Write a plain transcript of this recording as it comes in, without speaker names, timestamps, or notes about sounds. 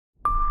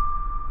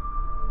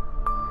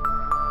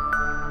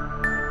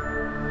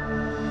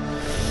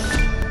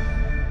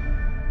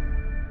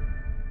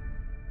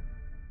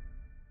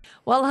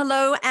Well,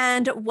 hello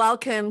and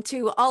welcome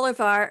to all of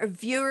our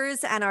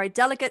viewers and our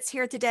delegates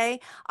here today.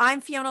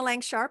 I'm Fiona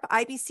Langsharp,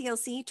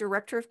 IBCLC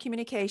Director of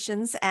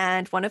Communications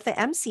and one of the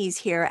MCs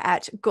here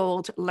at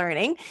Gold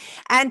Learning.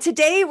 And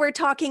today we're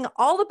talking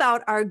all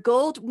about our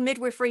Gold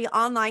Midwifery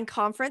online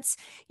conference.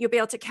 You'll be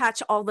able to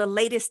catch all the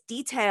latest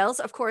details,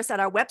 of course,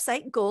 at our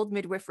website,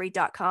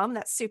 goldmidwifery.com.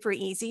 That's super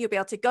easy. You'll be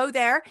able to go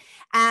there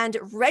and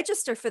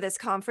register for this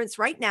conference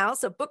right now.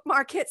 So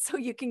bookmark it so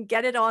you can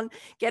get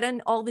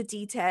in all the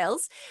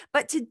details.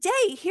 But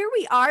today, here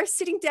we are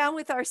sitting down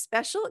with our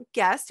special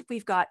guest.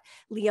 We've got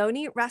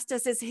Leonie.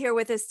 Rastas is here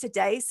with us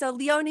today. So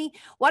Leonie,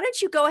 why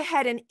don't you go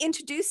ahead and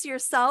introduce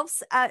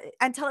yourselves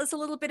and tell us a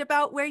little bit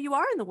about where you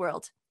are in the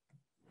world?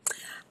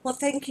 Well,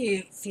 thank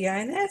you,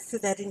 Fiona, for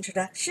that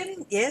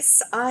introduction.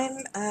 Yes,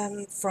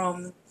 I'm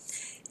from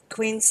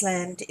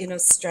Queensland in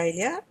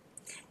Australia,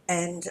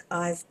 and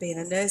I've been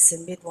a nurse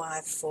and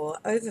midwife for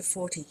over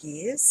 40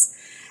 years.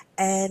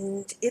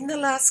 And in the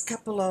last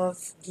couple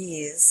of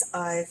years,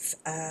 I've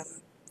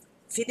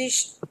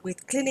finished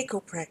with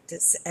clinical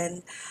practice,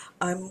 and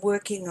I'm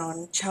working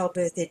on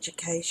childbirth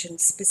education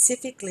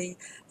specifically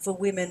for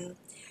women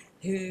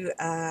who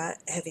are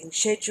having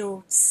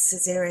scheduled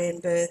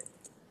caesarean birth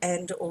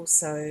and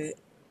also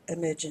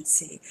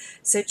emergency.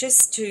 So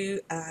just to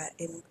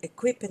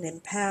equip and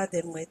empower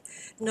them with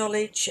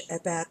knowledge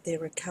about their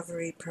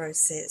recovery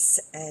process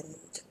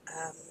and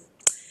um,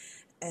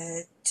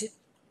 to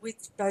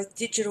with both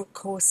digital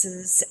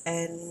courses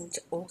and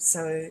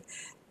also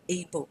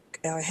ebook.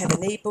 I have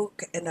an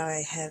ebook, and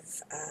I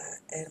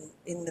am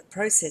in the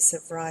process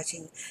of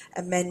writing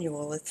a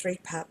manual, a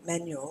three-part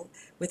manual,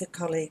 with a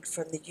colleague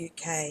from the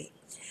UK.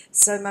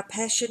 So my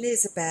passion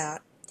is about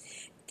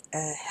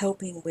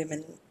helping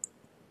women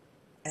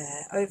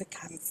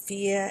overcome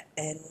fear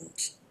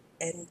and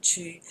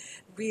to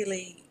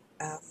really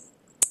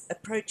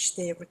approach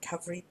their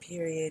recovery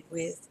period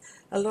with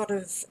a lot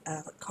of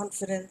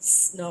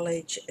confidence,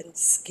 knowledge, and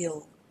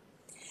skill.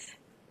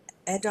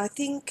 And I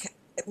think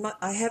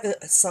I have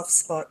a soft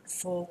spot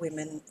for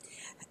women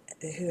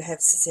who have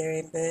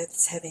caesarean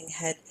births, having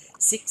had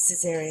 6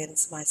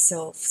 caesareans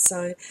myself.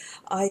 So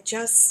I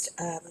just,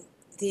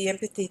 the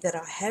empathy that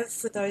I have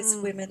for those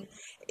Mm. women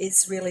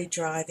is really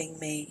driving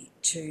me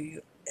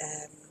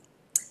um,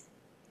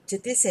 to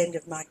this end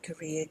of my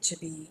career to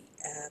be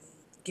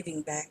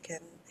giving back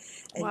and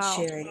Wow.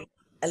 sharing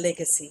a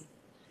legacy.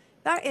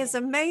 That is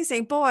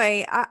amazing.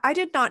 Boy, I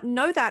did not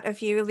know that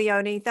of you,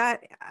 Leonie.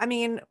 I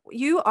mean,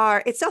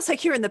 it sounds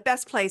like you're in the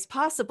best place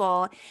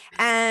possible.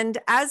 And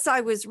as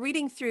I was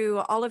reading through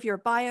all of your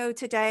bio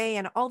today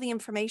and all the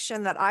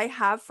information that I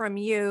have from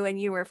you,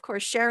 and you were, of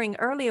course, sharing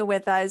earlier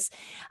with us,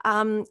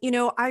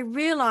 I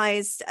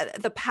realized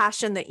the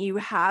passion that you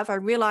have. I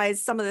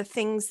realized some of the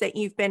things that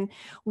you've been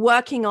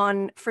working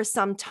on for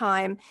some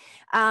time.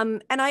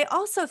 And I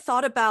also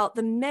thought about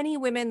the many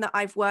women that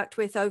I've worked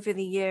with over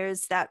the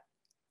years that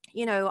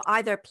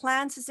either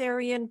planned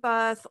cesarean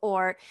birth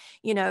or,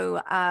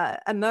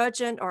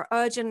 emergent or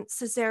urgent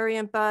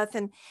cesarean birth.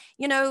 And,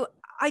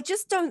 I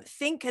just don't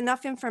think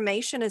enough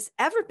information has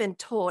ever been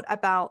taught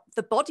about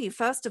the body,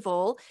 first of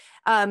all.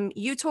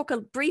 You talk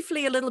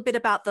briefly a little bit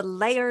about the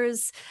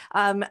layers.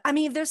 I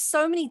mean, there's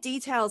so many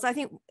details. I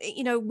think,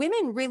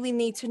 women really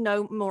need to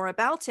know more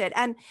about it.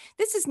 And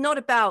this is not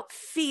about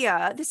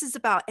fear. This is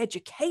about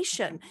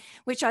education,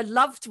 which I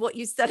loved what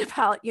you said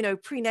about,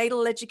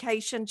 prenatal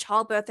education,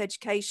 childbirth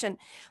education.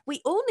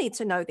 We all need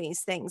to know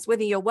these things,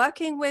 whether you're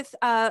working with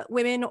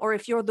women or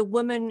if you're the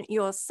woman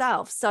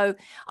yourself. So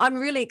I'm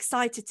really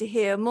excited to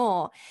hear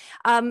more.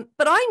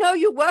 But I know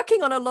you're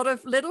working on a lot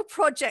of little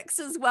projects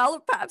as well.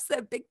 Perhaps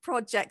they're big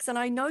projects. And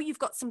I know you've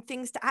got some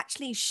things to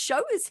actually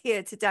show us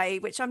here today,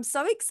 which I'm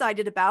so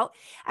excited about.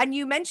 And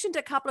you mentioned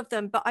a couple of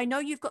them, but I know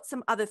you've got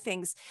some other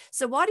things.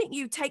 So why don't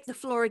you take the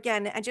floor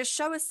again and just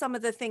show us some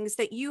of the things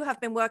that you have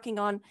been working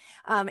on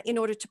in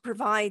order to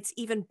provide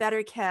even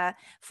better care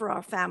for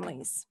our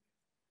families?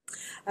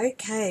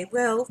 Okay,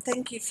 well,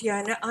 thank you,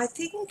 Fiona. I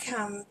think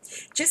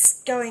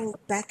just going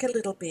back a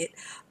little bit,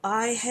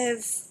 I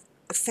have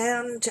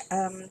found,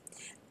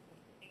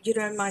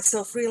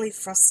 myself really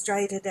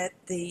frustrated at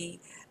the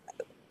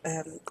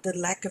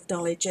lack of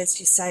knowledge, as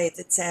you say,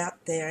 that's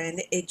out there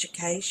and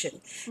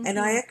education. And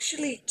I Mm-hmm.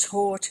 actually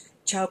taught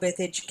childbirth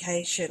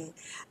education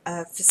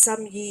for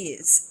some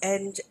years,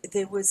 and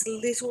there was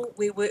little.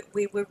 We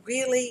were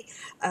really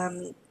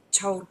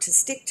told to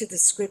stick to the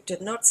script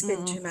and not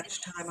spend Mm, too much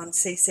time on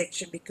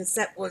C-section because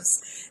that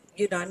was,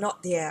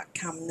 not the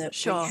outcome that we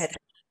sure. had.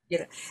 You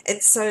know,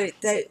 and so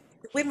the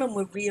women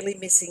were really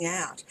missing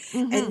out.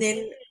 Mm-hmm. And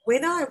then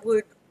when I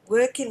would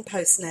work in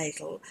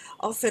postnatal,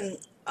 often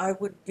I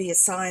would be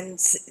assigned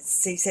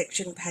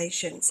C-section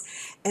patients,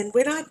 and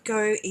when I'd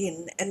go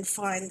in and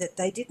find that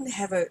they didn't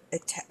have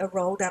a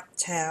rolled up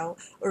towel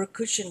or a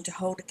cushion to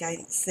hold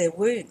against their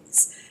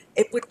wounds,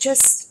 it would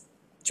just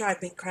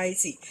drive me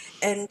crazy.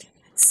 And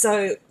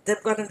so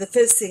one of the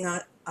first thing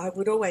I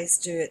would always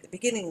do at the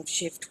beginning of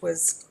shift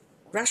was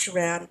rush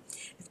around,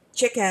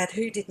 check out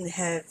who didn't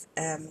have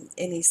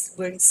any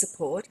wound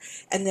support,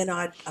 and then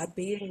I'd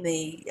be in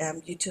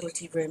the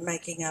utility room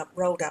making up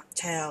rolled up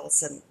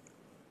towels. And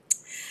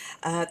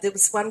there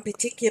was one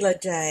particular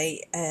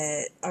day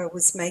I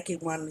was making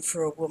one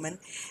for a woman,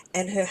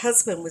 and her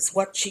husband was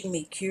watching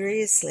me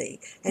curiously,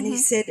 and he Hmm.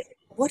 said,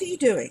 "What are you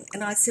doing?"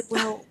 And I said,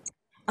 "Well,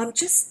 I'm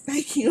just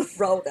making a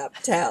rolled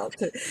up towel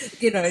to,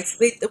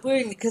 sweep the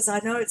wound because I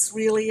know it's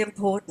really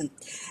important."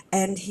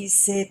 And he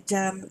said,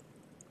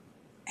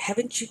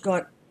 "Haven't you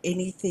got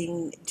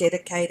anything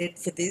dedicated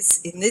for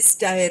this in this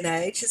day and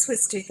age?" This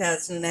was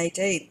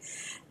 2018.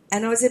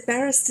 And I was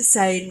embarrassed to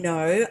say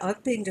no.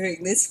 I've been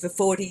doing this for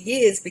 40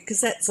 years because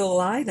that's all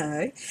I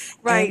know.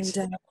 Right.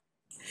 And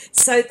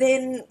so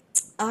then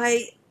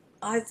I,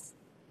 I've,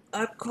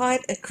 I'm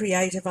quite a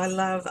creative. I've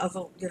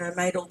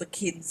made all the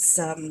kids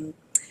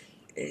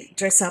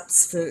dress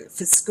ups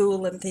for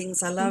school and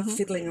things. I love Hmm.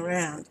 fiddling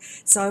around.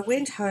 So I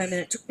went home and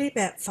it took me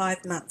about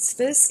 5 months.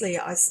 Firstly,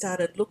 I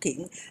started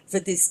looking for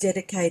this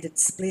dedicated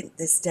splint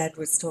this dad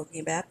was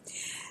talking about.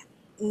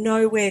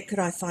 Nowhere could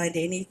I find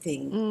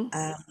anything Mm.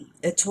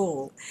 at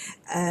all.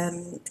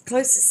 The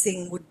closest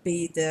thing would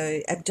be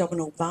the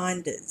abdominal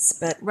binders,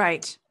 but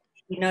Right.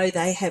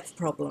 they have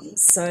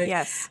problems. So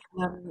Yes.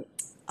 um,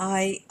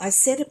 I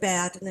set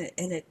about,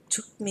 and it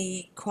took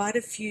me quite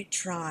a few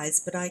tries,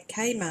 but I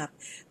came up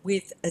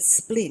with a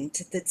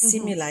splint that Hmm.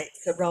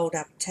 simulates a rolled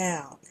up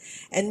towel.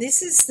 And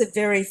this is the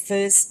very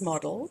first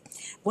model.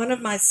 One of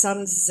my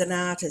sons is an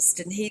artist,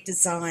 and he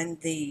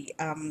designed the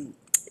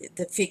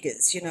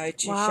figures,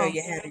 to show Wow.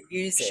 you how to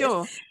use it.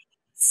 Sure.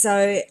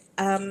 So,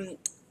 and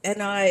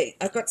I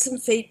got some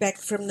feedback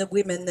from the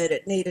women that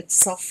it needed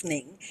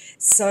softening.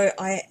 So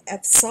I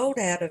have sold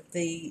out of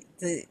the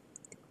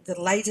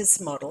latest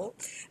model,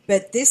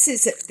 but this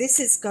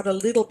has got a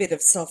little bit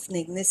of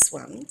softening, this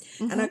one,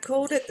 and Hmm. I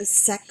called it the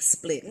SAC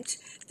splint,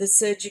 the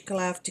surgical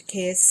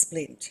aftercare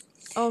splint,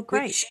 Oh,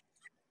 great. which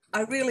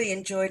I really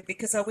enjoyed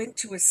because I went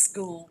to a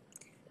school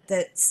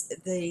that's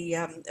the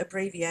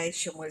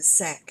abbreviation was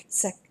SAC.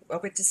 SAC. I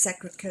went to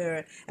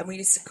Sacre-Cœur and we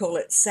used to call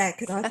it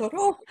SAC, and I thought,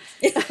 oh,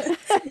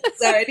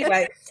 so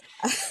anyway,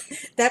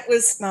 that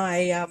was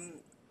my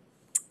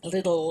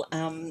little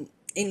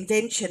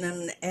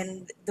invention,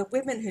 and the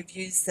women who've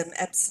used them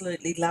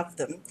absolutely love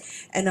them.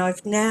 And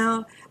I've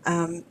now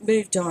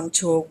moved on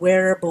to a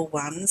wearable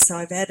one, so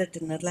I've added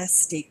an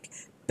elastic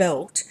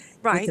belt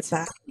with a Right.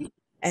 button,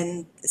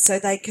 and so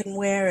they can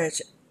wear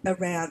it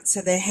around,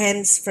 so they're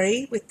hands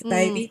free with the Mm.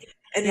 baby,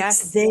 and it's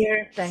Yes. there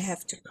if they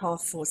have to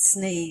cough or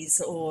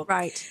sneeze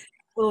Right.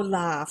 or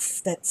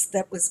laugh.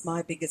 That was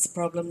my biggest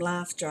problem,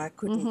 laughter. I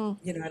couldn't, Hmm.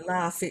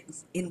 laugh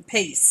in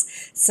peace.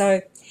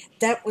 So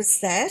that was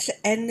that.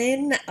 And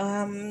then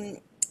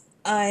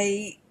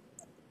I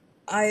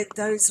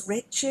those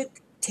wretched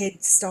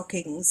Ted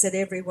stockings that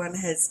everyone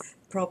has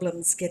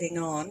problems getting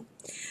on.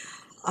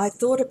 I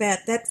thought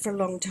about that for a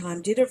long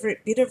time, did a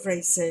bit of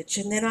research,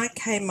 and then I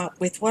came up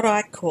with what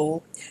I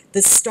call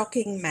the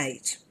stocking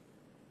mate.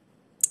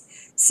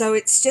 So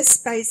it's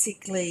just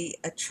basically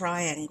a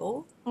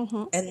triangle,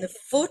 Hmm. and the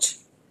foot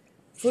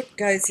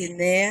goes in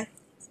there.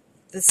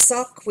 The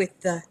sock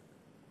with the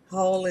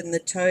hole in the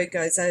toe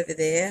goes over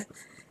there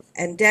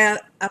and down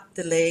up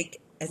the leg,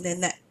 and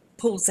then that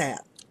pulls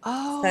out.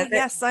 Oh, So that,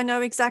 yes. I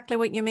know exactly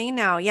what you mean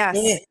now. yeah.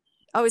 Yes.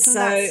 Oh, isn't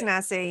that So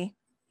snazzy?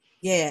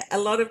 yeah, a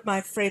lot of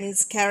my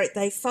friends carry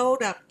they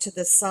fold up to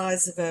the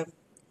size of a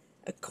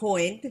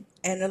coin,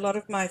 and a lot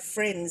of my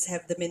friends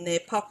have them in their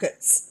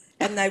pockets,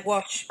 and they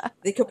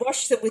can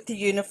wash them with the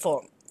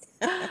uniform.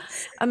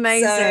 So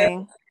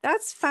Amazing.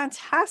 That's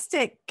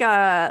fantastic,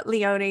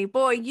 Leonie.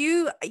 Boy,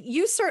 you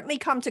certainly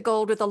come to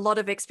gold with a lot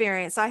of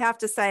experience, I have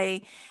to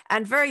say,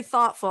 and very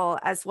thoughtful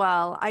as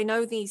well. I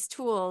know these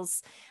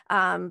tools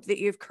that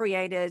you've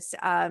created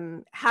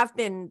have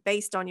been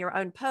based on your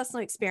own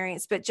personal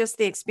experience, but just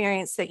the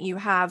experience that you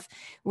have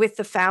with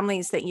the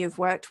families that you've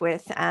worked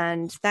with.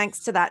 And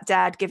thanks to that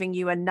dad giving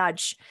you a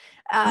nudge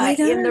I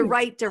in the know,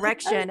 right I know.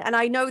 direction. And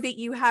I know that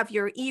you have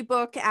your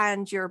ebook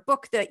and your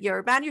book that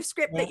your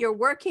manuscript Yeah. that you're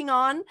working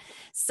on.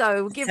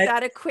 So give So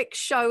that a quick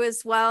show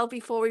as well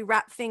before we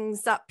wrap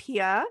things up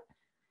here.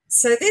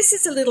 So this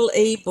is a little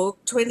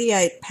ebook,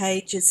 28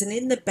 pages, and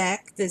in the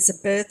back there's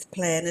a birth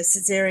plan, a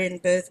Caesarean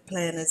birth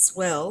plan as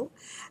well.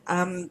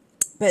 Um,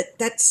 but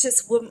that's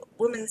just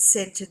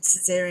woman-centered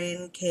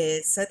Caesarean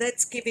care. So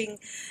that's giving,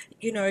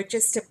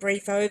 just a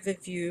brief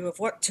overview of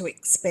what to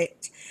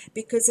expect,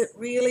 because it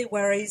really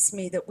worries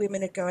me that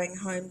women are going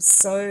home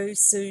so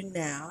soon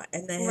now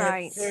and they have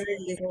Right. very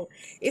little.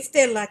 If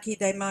they're lucky,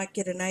 they might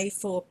get an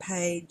A4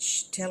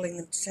 page telling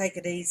them to take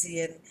it easy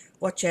and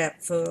watch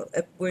out for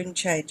wound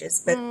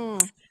changes. But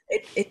Mm,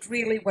 it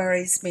really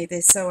worries me.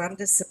 They're so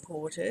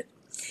under-supported.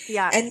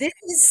 yeah. And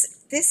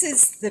this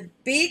is the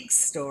big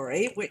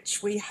story,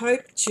 which we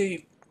hope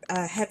to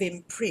have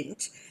in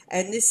print.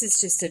 And this is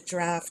just a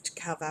draft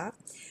cover.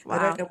 I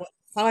don't Wow. know what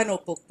the final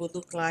book will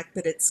look like,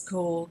 but it's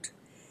called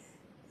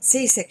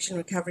C-Section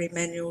Recovery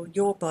Manual,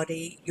 Your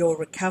Body, Your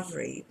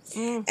Recovery.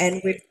 Mm,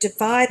 And we've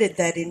divided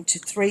that into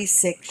three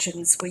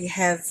sections. We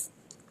have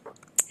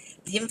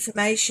the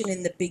information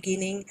in the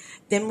beginning.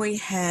 Then we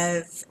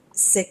have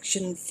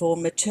section for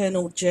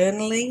maternal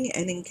journaling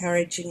and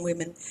encouraging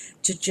women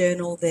to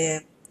journal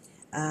their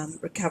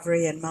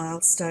recovery and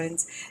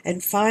milestones.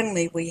 And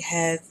finally, we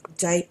have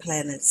day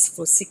planners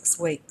for 6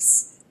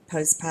 weeks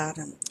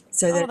postpartum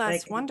so Oh, that they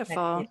that's can track their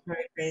wonderful.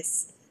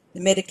 progress. The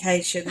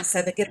medication,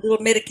 so they get a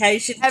little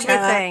medication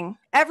chart,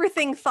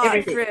 Everything thought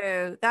everything.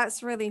 through.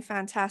 That's really Yeah,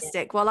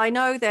 fantastic. Well, I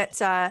know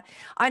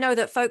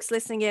that folks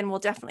listening in will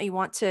definitely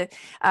want to,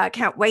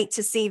 can't wait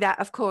to see that,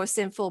 of course,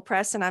 in full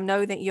press. And I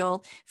know that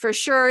you'll for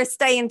sure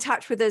stay in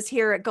touch with us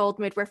here at Gold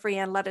Midwifery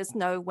and let us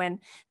know when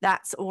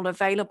that's all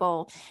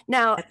available.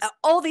 Now, absolutely.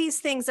 all these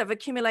things have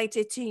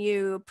accumulated to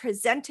you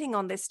presenting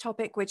on this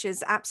topic, which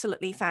is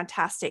absolutely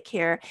fantastic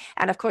here.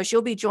 And of course,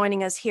 you'll be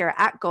joining us here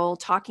at Gold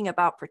talking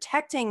about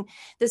protecting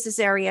the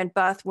cesarean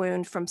birth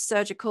wound from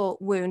surgical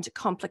wound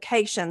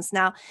complications.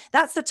 Now,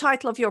 that's the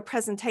title of your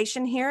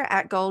presentation here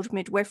at Gold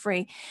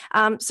Midwifery.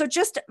 So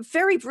just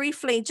very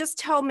briefly, just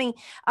tell me,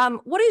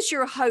 what is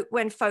your hope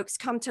when folks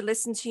come to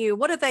listen to you?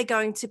 What are they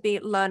going to be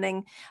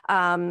learning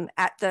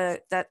at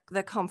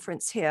the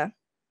conference here?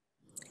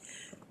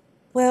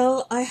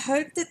 Well, I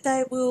hope that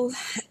they will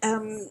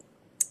um,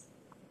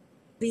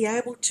 be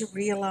able to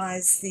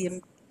realise the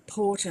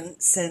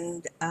importance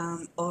and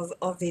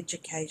of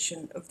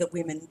education of the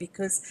women,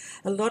 because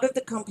a lot of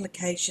the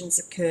complications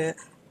occur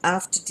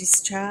after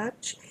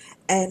discharge,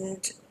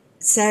 and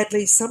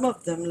sadly some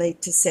of them lead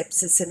to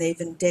sepsis and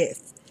even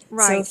death.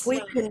 So if Right.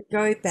 we can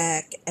go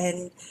back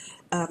and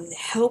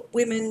help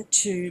women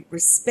to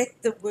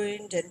respect the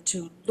wound and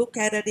to look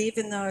at it,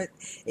 even though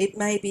it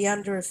may be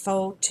under a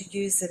fold, to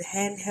use a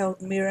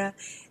handheld mirror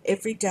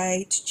every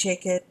day to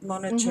check it,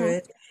 monitor Mm-hmm.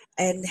 it,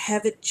 and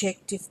have it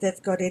checked if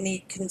they've got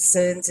any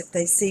concerns, if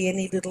they see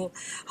any little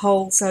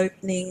holes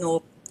opening,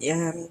 or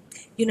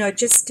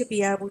just to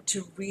be able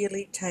to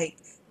really take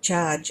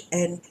charge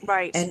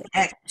Right. and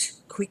act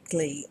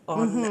quickly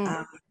on,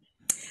 Mm-hmm.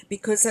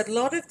 because a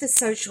lot of the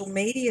social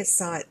media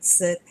sites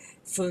that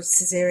for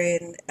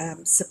cesarean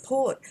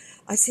support,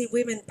 I see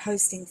women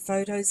posting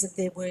photos of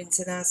their wounds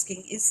and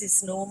asking, is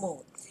this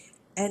normal?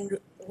 And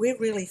we're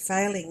really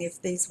failing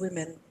if these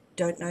women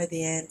don't know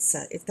the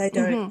answer, if they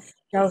don't Mm-hmm.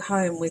 go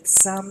home with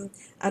some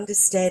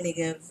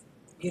understanding of,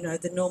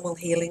 the normal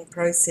healing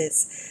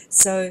process.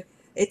 So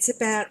it's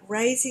about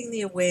raising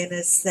the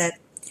awareness that,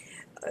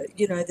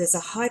 there's a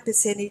high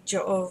percentage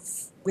of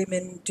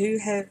women do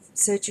have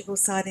surgical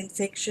site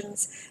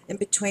infections, and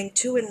between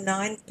 2 and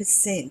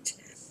 9%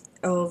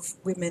 of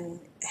women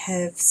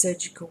have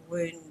surgical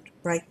wound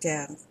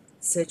breakdown,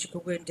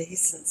 surgical wound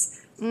dehiscence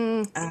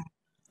Mm. uh,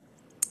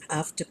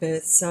 after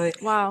birth. So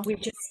Wow. we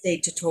just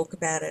need to talk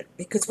about it,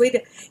 because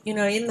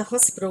in the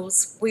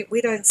hospitals,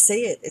 we don't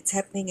see it. It's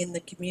happening in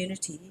the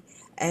community.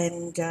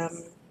 And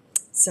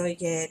so,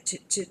 yeah,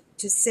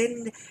 to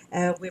send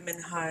our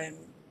women home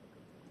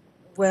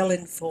well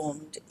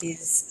informed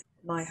is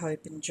my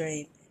hope and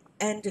dream,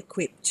 and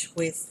equipped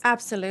with.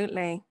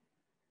 Absolutely.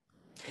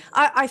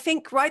 I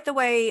think right the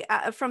way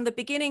from the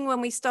beginning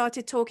when we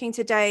started talking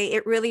today,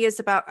 it really is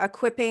about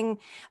equipping,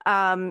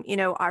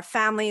 our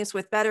families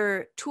with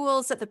better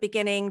tools at the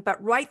beginning, but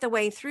right the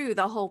way through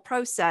the whole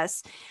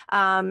process.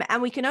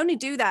 And we can only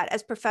do that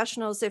as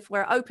professionals if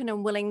we're open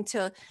and willing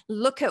to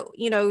look at,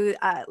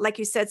 like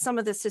you said, some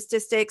of the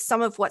statistics,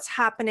 some of what's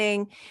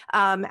happening,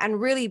 and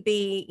really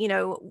be,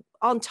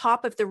 on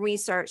top of the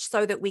research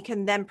so that we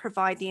can then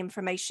provide the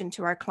information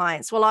to our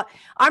clients. Well,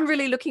 I'm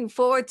really looking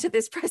forward to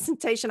this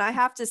presentation. I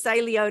have to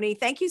say, Leonie,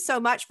 thank you so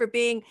much for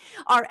being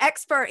our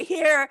expert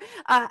here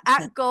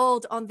at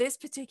Gold on this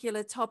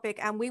particular topic.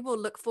 And we will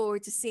look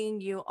forward to seeing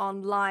you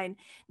online.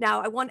 Now,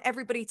 I want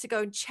everybody to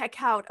go and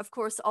check out, of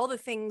course, all the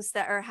things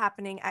that are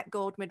happening at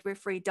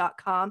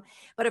goldmidwifery.com.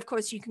 But of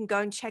course, you can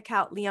go and check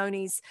out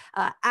Leonie's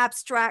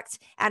abstract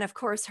and, of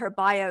course, her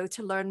bio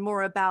to learn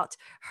more about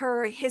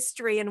her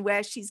history and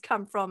where she's come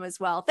from as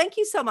well. Thank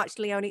you so much,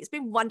 Leonie. It's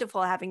been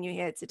wonderful having you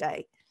here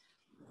today.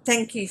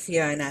 Thank you,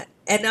 Fiona.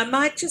 And I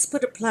might just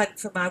put a plug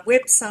for my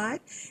website,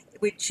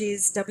 which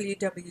is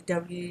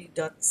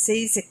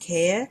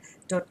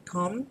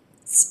www.caesarcare.com,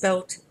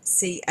 spelt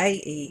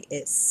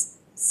CAESCARE.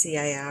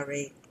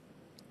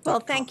 Well,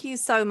 Com. thank you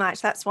so much.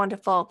 That's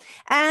wonderful.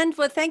 And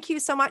well, thank you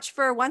so much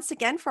for once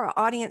again for our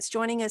audience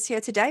joining us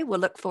here today. We'll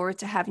look forward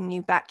to having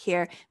you back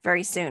here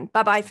very soon.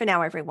 Bye bye for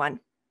now,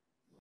 everyone.